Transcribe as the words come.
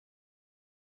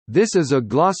This is a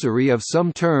glossary of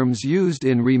some terms used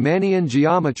in Riemannian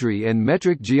geometry and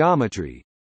metric geometry.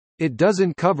 It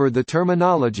doesn't cover the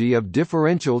terminology of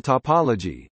differential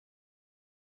topology.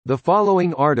 The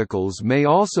following articles may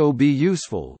also be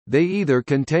useful, they either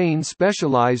contain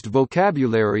specialized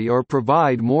vocabulary or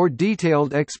provide more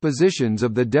detailed expositions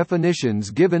of the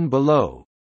definitions given below.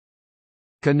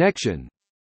 Connection,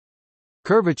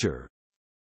 curvature,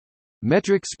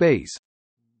 metric space,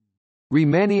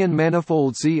 Riemannian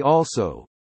manifold. See also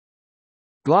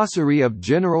Glossary of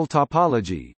general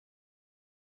topology,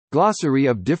 Glossary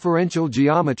of differential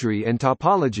geometry and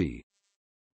topology,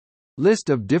 List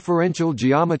of differential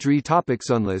geometry topics.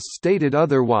 Unless stated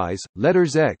otherwise,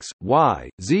 letters X, Y,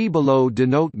 Z below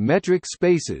denote metric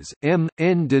spaces, M,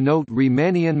 N denote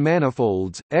Riemannian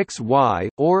manifolds, X, Y,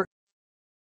 or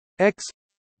X,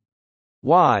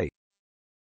 Y,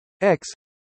 X.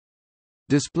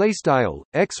 Display style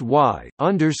X, Y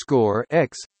underscore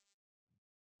X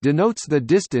denotes the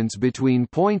distance between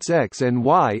points X and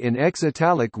Y. In X,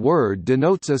 italic word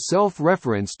denotes a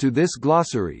self-reference to this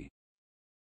glossary.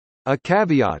 A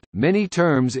caveat: many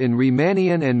terms in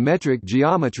Riemannian and metric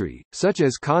geometry, such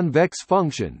as convex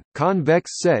function,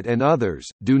 convex set and others,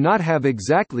 do not have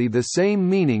exactly the same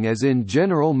meaning as in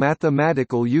general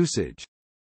mathematical usage.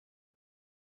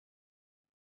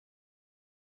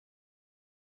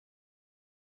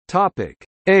 Topic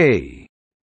A.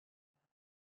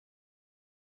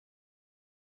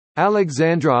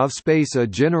 Alexandrov space, a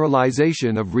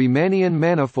generalization of Riemannian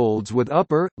manifolds with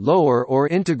upper, lower or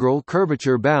integral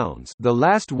curvature bounds. The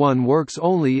last one works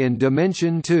only in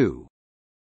dimension 2.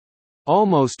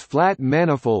 Almost flat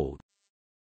manifold.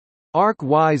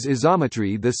 Arc-wise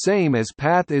isometry, the same as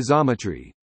path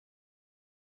isometry.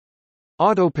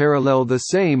 Autoparallel, the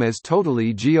same as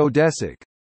totally geodesic.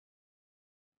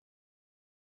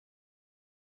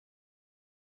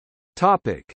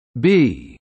 Topic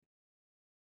B.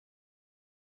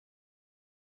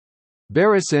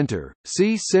 Barycenter,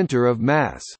 see center of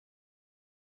mass.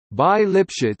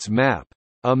 Bi-Lipschitz map.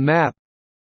 A map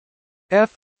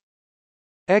F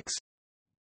X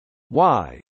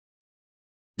Y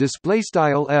display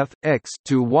style F X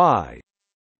to Y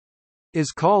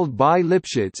is called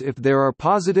bi-Lipschitz if there are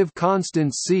positive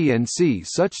constants C and C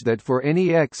such that for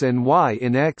any X and Y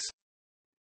in X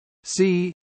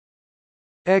C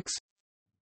X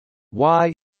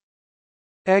Y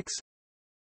X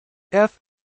F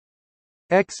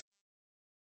X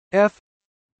F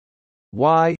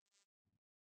Y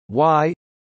Y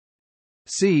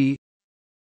C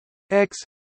X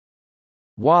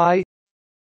Y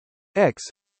X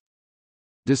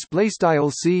display style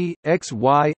C X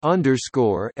Y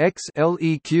underscore X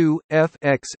LEQ F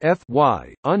X F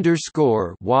Y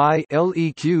underscore Y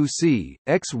LEQ C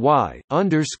X Y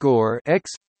underscore X.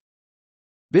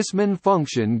 Bisman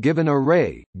function given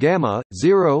array gamma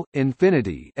 0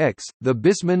 infinity x. The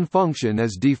Bisman function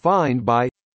is defined by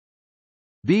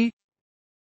b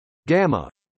gamma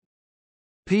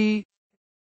p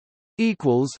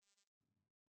equals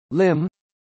lim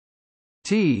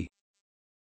t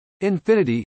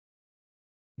infinity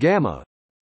gamma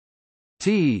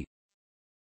t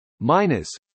minus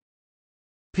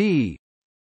p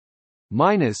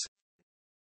minus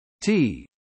t.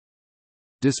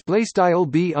 Display style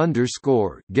b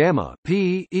underscore gamma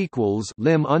p equals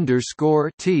lim underscore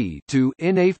t to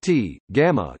inf t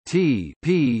gamma t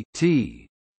p t.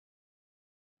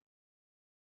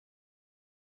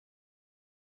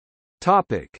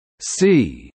 Topic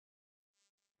C.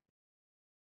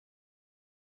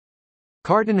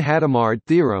 Cartan-Hadamard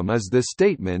theorem is the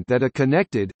statement that a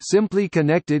connected, simply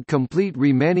connected complete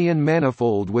Riemannian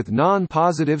manifold with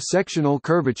non-positive sectional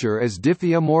curvature is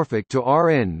diffeomorphic to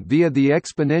Rn via the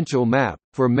exponential map.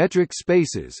 For metric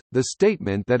spaces, the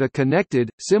statement that a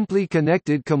connected, simply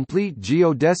connected complete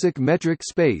geodesic metric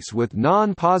space with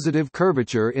non-positive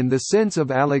curvature in the sense of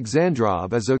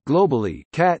Alexandrov is a globally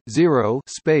cat 0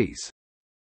 space.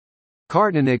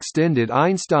 Cartan extended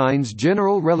Einstein's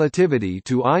general relativity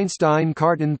to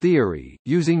Einstein-Cartan theory,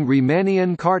 using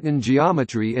Riemannian-Cartan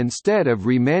geometry instead of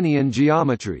Riemannian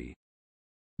geometry.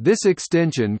 This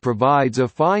extension provides a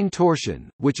fine torsion,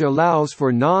 which allows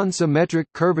for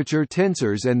non-symmetric curvature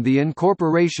tensors and the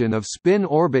incorporation of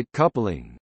spin-orbit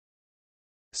coupling.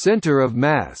 Center of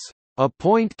mass. A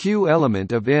point Q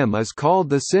element of M is called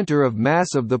the center of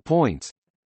mass of the points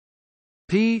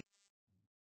P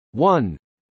 1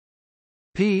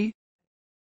 P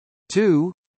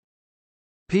 2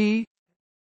 P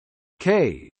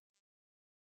K.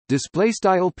 Display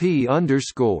style P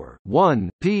underscore 1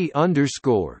 P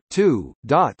underscore 2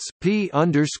 dots P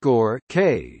underscore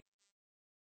K.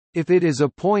 if it is a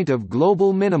point of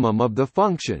global minimum of the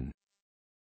function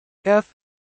f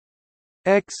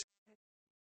x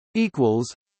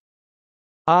equals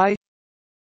I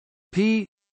p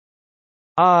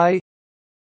I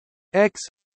x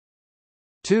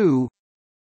 2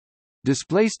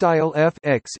 display style f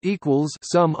x equals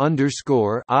sum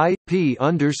underscore I p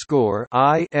underscore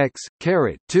I x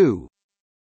caret 2.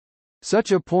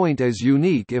 Such a point is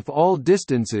unique if all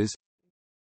distances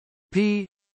p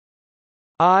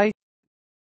I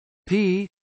p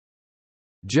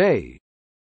j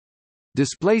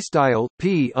display style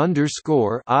p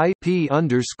underscore I p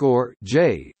underscore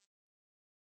j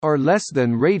are less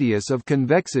than radius of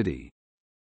convexity.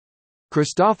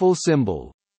 Christoffel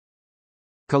symbol.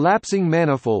 Collapsing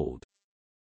manifold.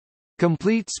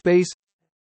 Complete space.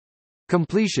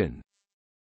 Completion.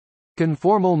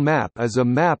 Conformal map is a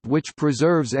map which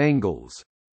preserves angles.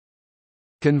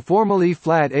 Conformally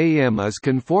flat AM is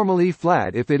conformally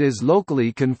flat if it is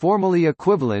locally conformally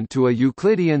equivalent to a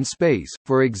Euclidean space,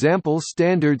 for example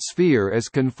standard sphere is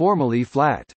conformally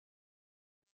flat.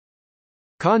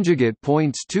 Conjugate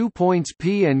points 2 points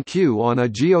P and Q on a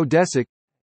geodesic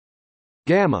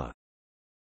gamma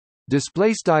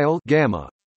display style gamma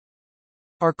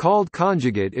are called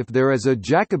conjugate if there is a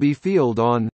Jacobi field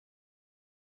on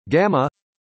gamma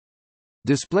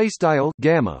display style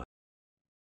gamma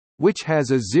which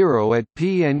has a zero at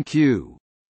P and Q.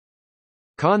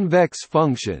 Convex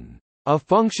function. A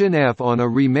function f on a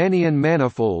Riemannian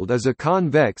manifold is a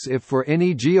convex if for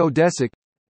any geodesic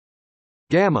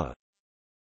gamma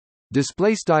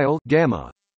display style gamma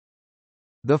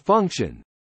the function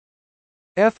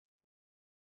f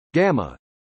gamma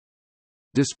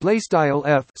display style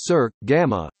f circ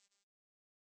gamma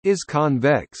is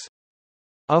convex.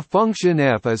 A function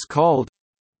f is called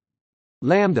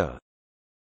lambda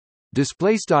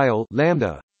display style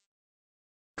lambda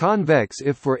convex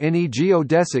if for any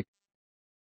geodesic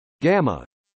gamma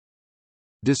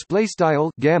display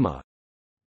style gamma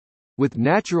with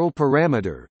natural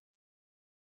parameter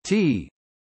t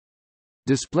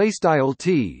display style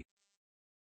t.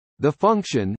 The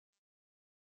function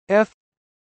f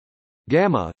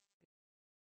gamma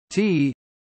t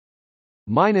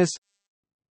minus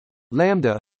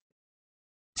lambda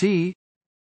t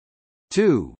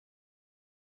 2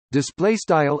 display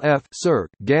style f circ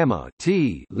gamma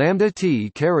t lambda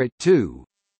t caret 2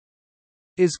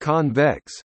 is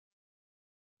convex.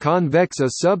 Convex.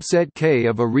 A subset K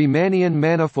of a Riemannian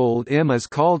manifold M is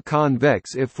called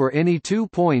convex if for any 2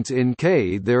 points in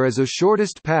K there is a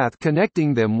shortest path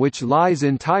connecting them which lies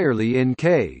entirely in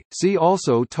K. See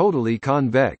also totally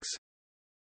convex.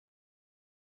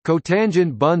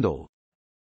 Cotangent bundle.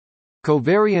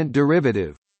 Covariant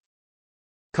derivative.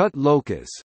 Cut locus.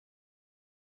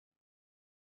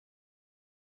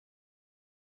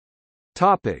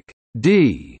 Topic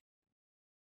D.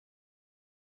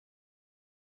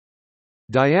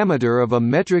 Diameter of a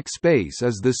metric space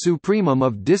is the supremum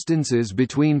of distances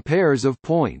between pairs of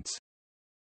points.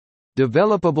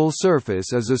 Developable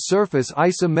surface is a surface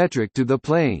isometric to the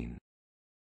plane.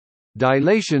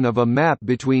 Dilation of a map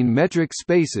between metric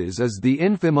spaces is the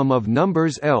infimum of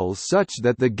numbers L such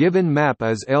that the given map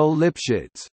is L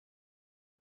Lipschitz.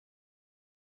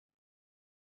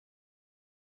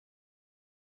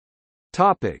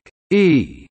 Topic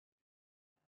E.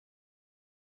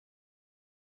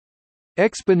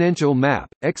 Exponential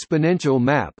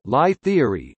map, Lie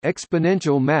theory,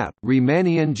 exponential map,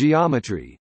 Riemannian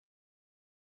geometry.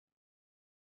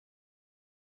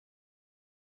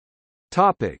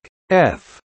 Topic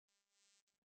F.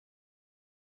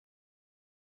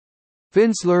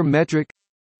 Finsler metric.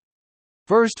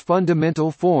 First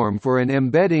fundamental form for an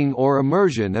embedding or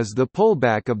immersion is the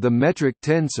pullback of the metric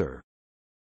tensor.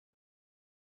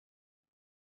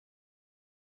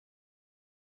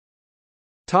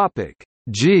 Topic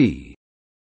G.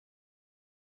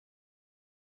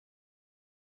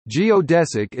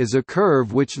 Geodesic is a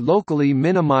curve which locally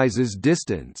minimizes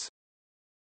distance.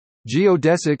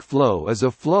 Geodesic flow is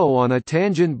a flow on a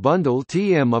tangent bundle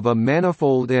Tm of a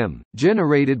manifold M,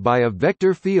 generated by a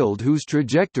vector field whose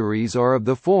trajectories are of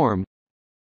the form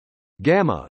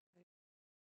gamma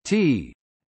t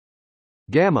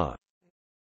gamma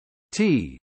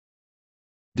t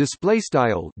display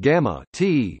style gamma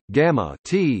t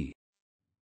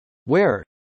where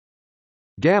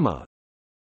gamma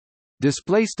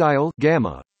display style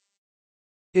gamma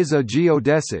is a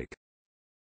geodesic.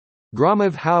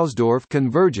 Gromov-Hausdorff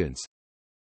convergence.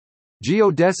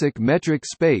 Geodesic metric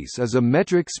space is a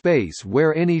metric space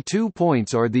where any 2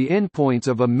 points are the endpoints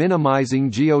of a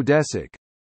minimizing geodesic.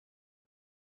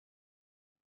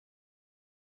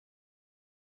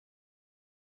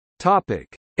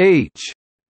 Topic H.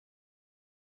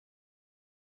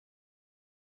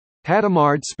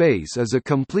 Hadamard space is a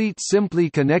complete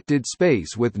simply connected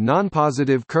space with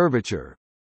nonpositive curvature.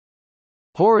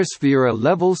 Horosphere a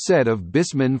level set of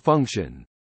Bisman function.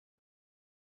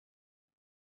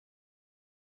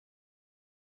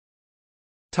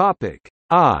 Topic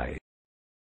I.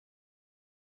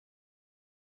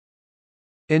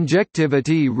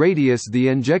 Injectivity radius. The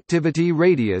injectivity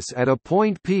radius at a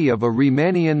point P of a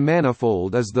Riemannian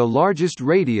manifold is the largest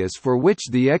radius for which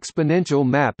the exponential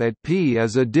map at P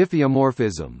is a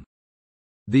diffeomorphism.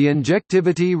 The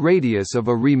injectivity radius of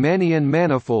a Riemannian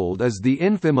manifold is the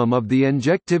infimum of the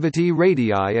injectivity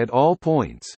radii at all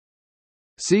points.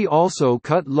 See also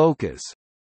cut locus.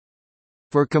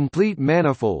 For complete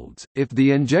manifolds, if the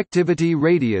injectivity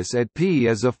radius at P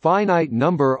is a finite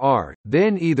number r,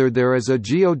 then either there is a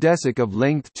geodesic of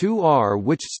length 2r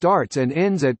which starts and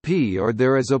ends at P, or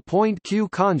there is a point Q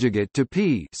conjugate to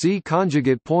P, see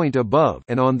conjugate point above,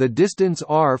 and on the distance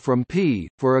r from P.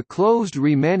 For a closed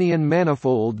Riemannian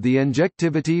manifold, the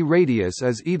injectivity radius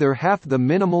is either half the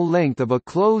minimal length of a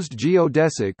closed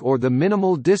geodesic or the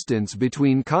minimal distance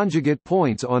between conjugate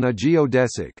points on a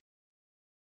geodesic.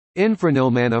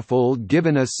 Infranilmanifold.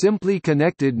 Given a simply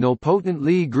connected nilpotent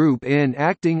Lie group N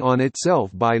acting on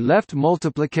itself by left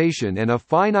multiplication and a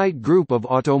finite group of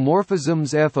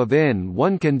automorphisms f of n,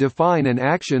 one can define an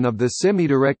action of the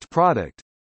semidirect product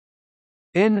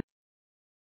n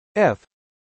f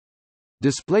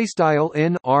displaystyle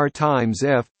n r times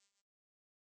f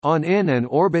on n an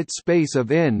orbit space of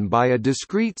n by a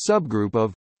discrete subgroup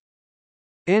of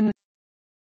n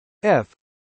f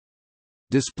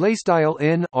displaystyle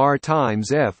n r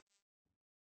times f,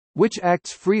 which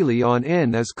acts freely on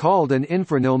n, is called an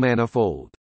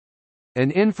infranilmanifold.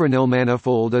 An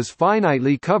infranilmanifold is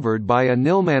finitely covered by a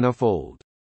nilmanifold.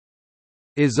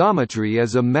 Isometry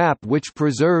is a map which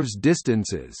preserves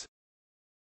distances.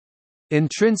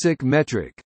 Intrinsic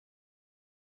metric.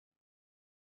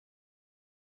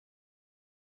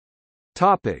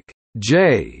 Topic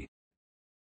J.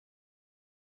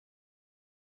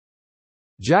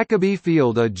 Jacobi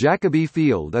field. A Jacobi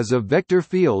field is a vector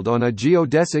field on a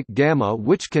geodesic gamma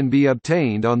which can be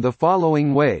obtained on the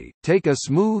following way. Take a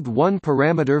smooth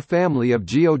one-parameter family of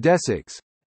geodesics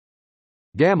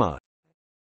gamma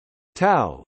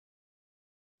tau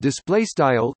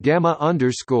displaystyle gamma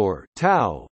underscore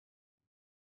tau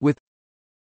with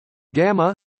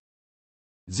gamma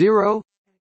 0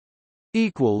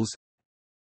 equals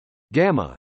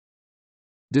gamma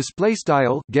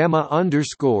displaystyle gamma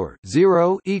underscore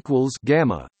 0 equals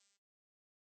gamma.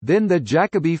 Then the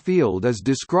Jacobi field is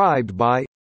described by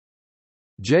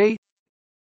J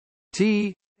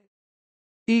T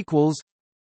equals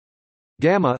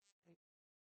gamma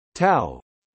tau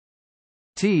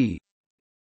T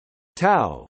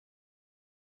tau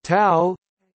tau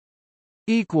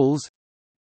equals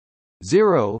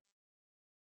 0.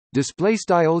 Display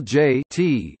style J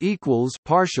T equals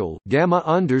partial gamma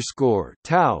underscore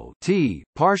tau T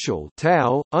partial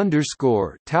tau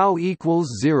underscore tau equals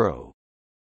 0.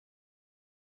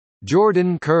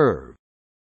 Jordan curve.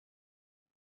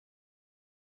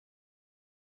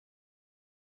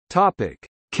 Topic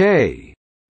K.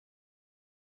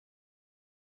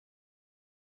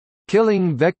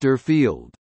 Killing vector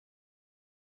field.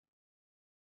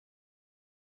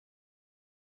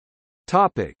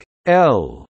 Topic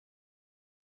L.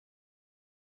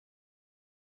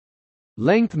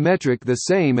 Length metric, the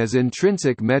same as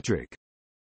intrinsic metric.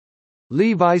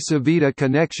 Levi-Civita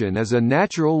connection is a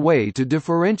natural way to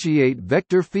differentiate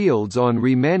vector fields on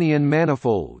Riemannian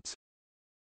manifolds.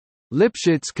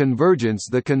 Lipschitz convergence,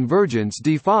 the convergence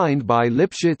defined by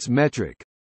Lipschitz metric.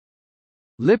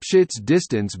 Lipschitz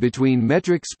distance between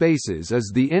metric spaces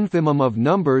is the infimum of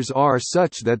numbers R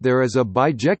such that there is a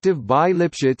bijective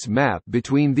bi-Lipschitz map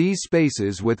between these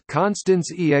spaces with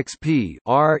constants exp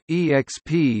R,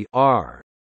 exp R.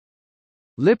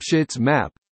 Lipschitz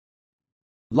map.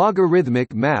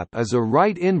 Logarithmic map is a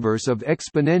right inverse of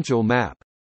exponential map.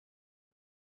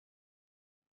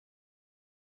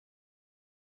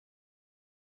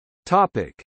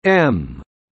 Topic M.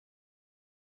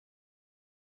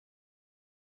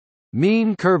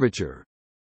 Mean curvature.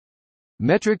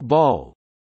 Metric ball.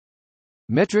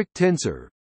 Metric tensor.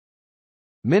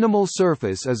 Minimal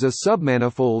surface is a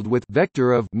submanifold with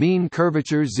vector of mean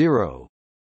curvature 0.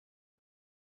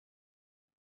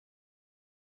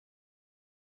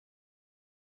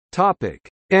 Topic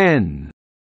N.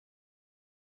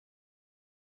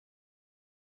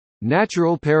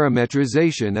 Natural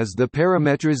parametrization is the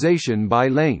parametrization by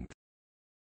length.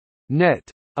 Net.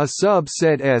 A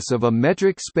subset S of a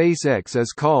metric space X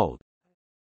is called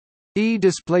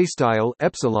display style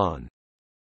epsilon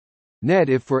net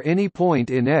if for any point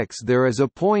in X there is a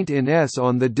point in S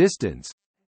on the distance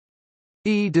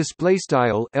display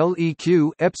style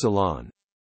leq epsilon.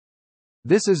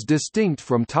 This is distinct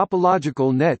from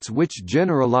topological nets which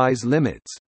generalize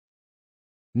limits.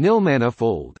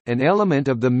 Nilmanifold, an element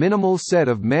of the minimal set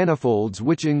of manifolds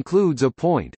which includes a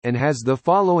point, and has the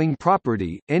following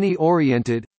property: any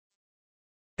oriented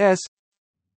S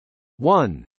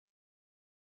 1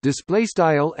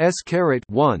 displaystyle S caret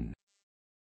 1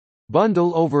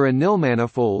 bundle over a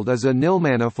nilmanifold is a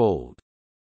nilmanifold.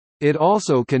 It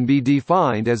also can be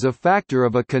defined as a factor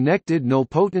of a connected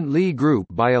nilpotent Lie group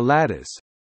by a lattice.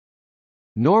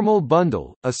 Normal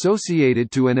bundle,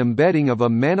 associated to an embedding of a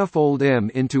manifold M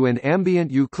into an ambient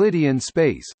Euclidean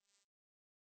space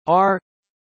R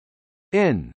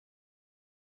n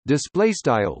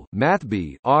displaystyle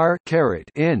mathb R caret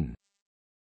n.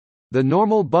 The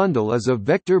normal bundle is a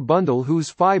vector bundle whose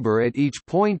fiber at each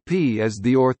point P is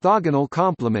the orthogonal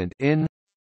complement in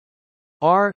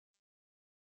R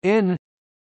n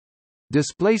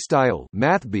displaystyle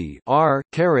mathb R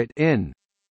caret n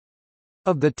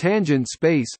of the tangent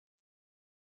space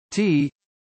T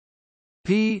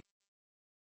P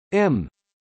M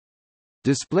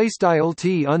displaystyle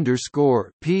T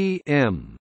underscore P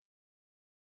M.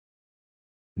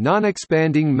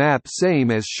 Non-expanding map same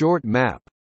as short map.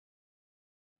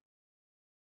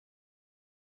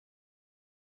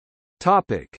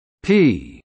 Topic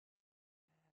P.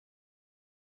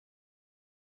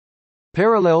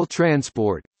 Parallel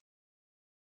transport.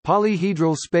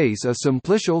 Polyhedral space, a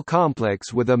simplicial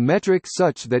complex with a metric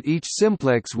such that each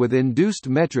simplex with induced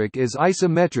metric is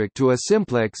isometric to a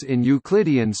simplex in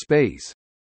Euclidean space.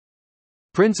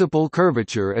 Principal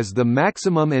curvature is the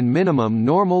maximum and minimum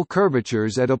normal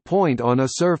curvatures at a point on a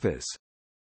surface.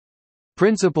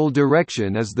 Principal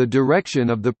direction is the direction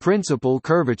of the principal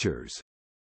curvatures.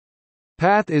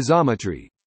 Path isometry.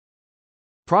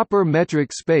 Proper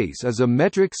metric space is a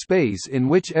metric space in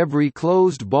which every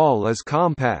closed ball is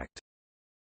compact.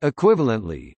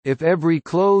 Equivalently, if every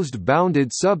closed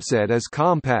bounded subset is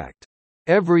compact,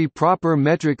 every proper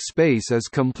metric space is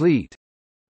complete.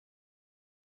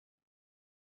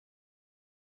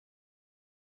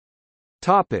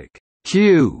 Topic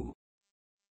Q.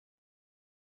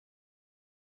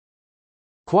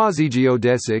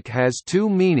 Quasigeodesic has two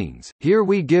meanings. Here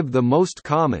we give the most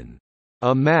common: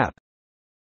 a map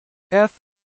F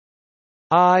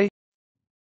I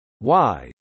Y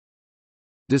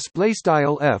display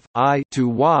style F I to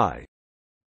Y,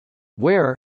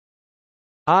 where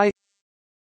I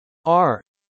R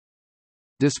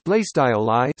display style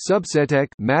I subseteq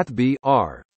mathb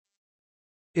R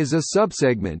is a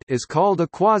subsegment, is called a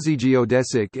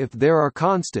quasigeodesic if there are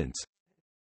constants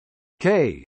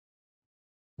K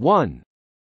 1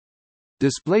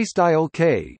 display style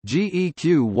K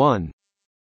geq 1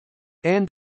 and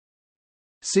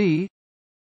C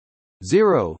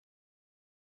 0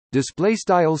 display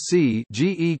style C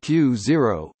geq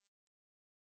 0,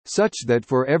 such that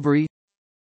for every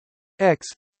x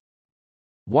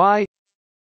y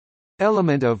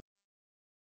element of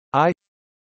I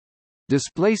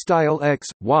display style x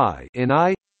y in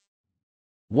I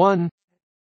 1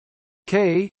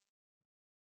 K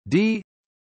d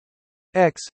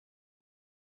x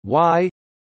y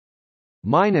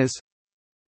minus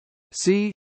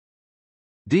C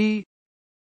d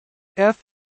f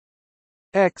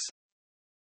x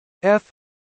f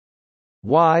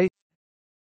y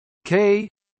k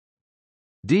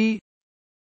d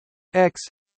x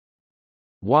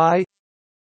y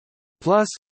plus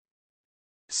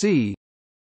C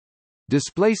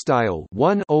display style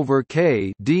 1 over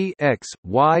K d x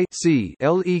y C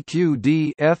leq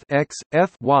d f x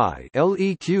f y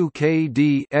leq K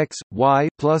d x y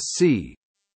plus C.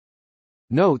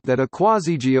 Note that a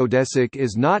quasigeodesic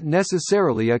is not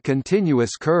necessarily a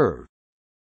continuous curve.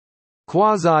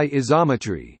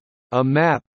 Quasi-isometry. A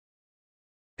map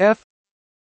f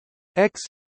x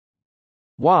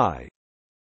y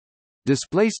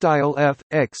display style f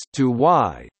x to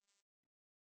y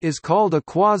is called a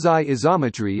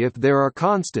quasi-isometry if there are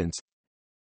constants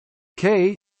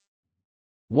K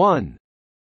 1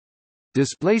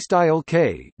 display style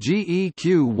K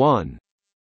geq 1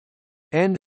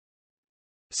 and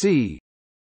C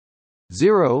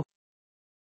 0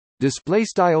 display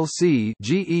style C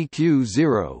geq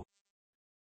 0,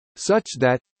 such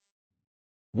that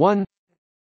 1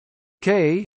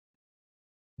 K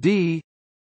d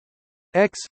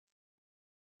x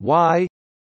y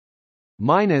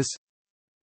minus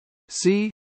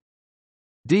C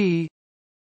d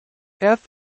f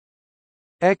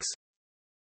x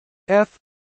f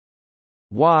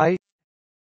y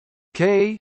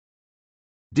k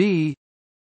d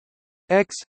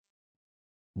x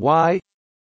y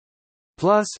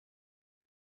plus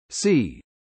c.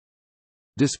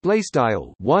 Display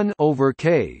style 1 over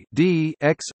k d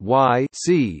x y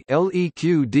c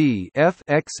leq d f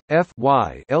x f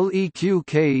y leq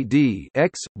k d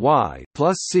x y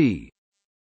plus c,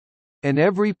 and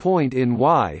every point in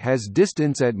y has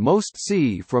distance at most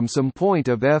c from some point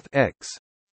of f x.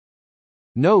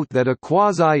 Note that a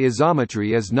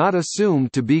quasi-isometry is not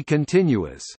assumed to be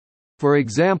continuous. For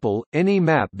example, any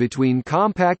map between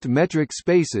compact metric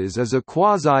spaces is a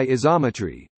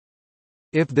quasi-isometry.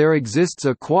 If there exists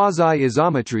a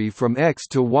quasi-isometry from X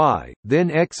to Y,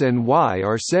 then X and Y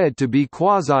are said to be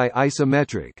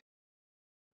quasi-isometric.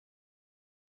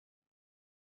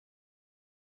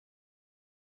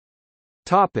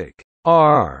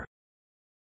 R.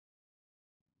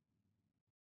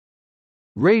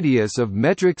 Radius of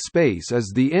metric space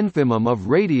is the infimum of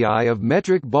radii of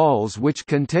metric balls which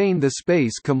contain the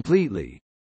space completely.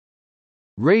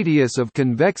 Radius of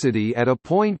convexity at a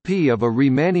point P of a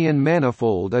Riemannian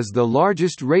manifold is the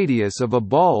largest radius of a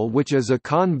ball which is a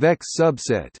convex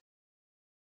subset.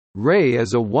 Ray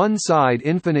is a one-side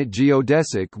infinite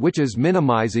geodesic which is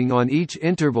minimizing on each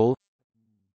interval.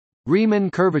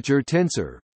 Riemann curvature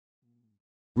tensor.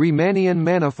 Riemannian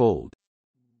manifold.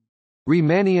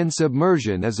 Riemannian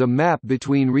submersion is a map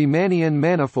between Riemannian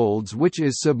manifolds which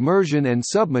is submersion and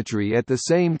submetry at the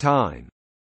same time.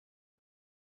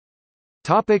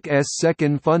 S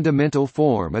second fundamental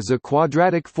form is a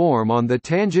quadratic form on the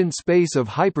tangent space of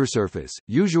hypersurface,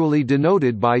 usually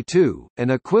denoted by 2, an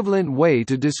equivalent way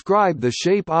to describe the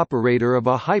shape operator of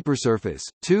a hypersurface.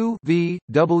 2 v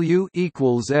w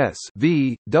equals s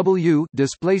v w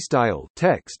display style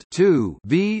text 2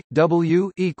 v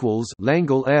w equals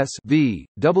Langle s v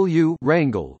w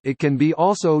rangle. It can be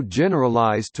also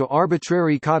generalized to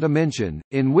arbitrary codimension,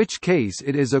 in which case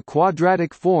it is a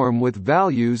quadratic form with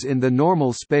values in the normal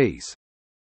space.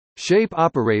 Shape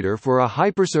operator for a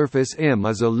hypersurface M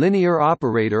is a linear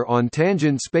operator on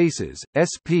tangent spaces,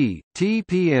 SP,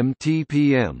 TPM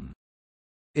TPM.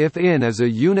 If N is a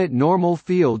unit normal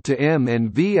field to M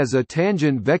and V is a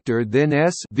tangent vector, then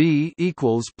S V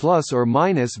equals plus or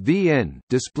minus Vn.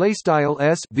 Display style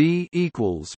S V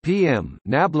equals PM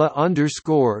nabla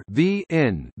underscore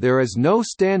Vn. There is no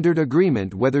standard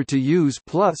agreement whether to use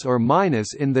plus or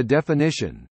minus in the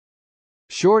definition.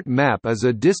 Short map is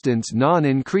a distance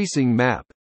non-increasing map.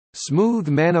 Smooth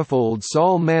manifold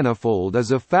Sol manifold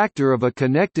is a factor of a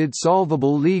connected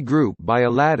solvable Lie group by a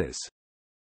lattice.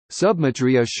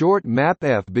 Submetry. A short map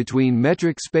F between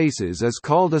metric spaces is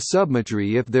called a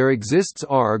submetry if there exists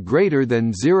R greater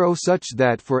than 0 such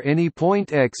that for any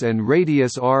point X and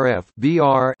radius RF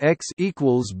BR X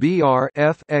equals BR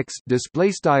F X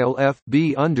display style F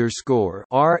B underscore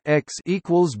R X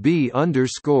equals B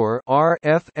underscore R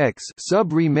F X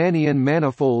sub-Riemannian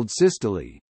manifold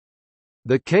systole.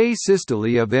 The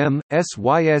K-systole of M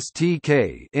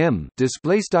SYSTK M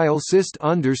display style syst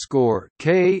underscore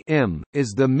K M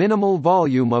is the minimal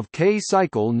volume of K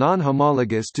cycle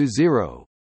non-homologous to 0.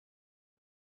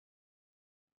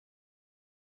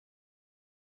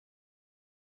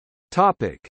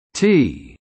 Topic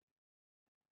T.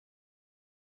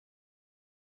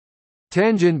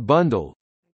 Tangent bundle.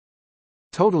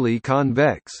 Totally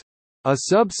convex. A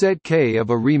subset K of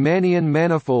a Riemannian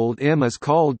manifold M is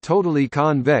called totally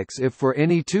convex if for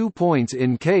any 2 points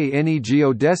in K any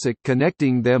geodesic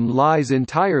connecting them lies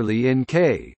entirely in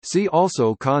K. See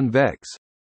also convex.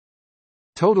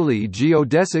 Totally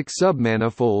geodesic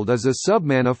submanifold is a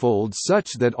submanifold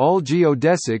such that all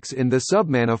geodesics in the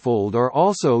submanifold are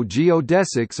also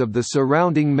geodesics of the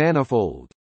surrounding manifold.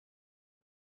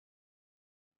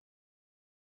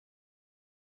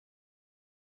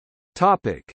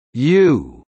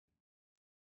 U.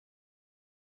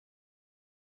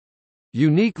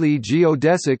 Uniquely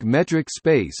geodesic metric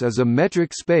space is a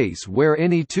metric space where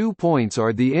any 2 points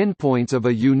are the endpoints of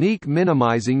a unique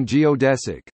minimizing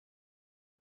geodesic.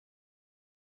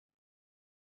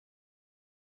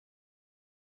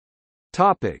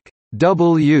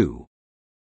 W.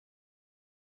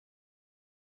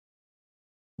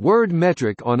 Word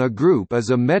metric on a group is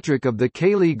a metric of the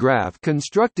Cayley graph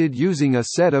constructed using a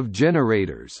set of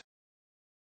generators.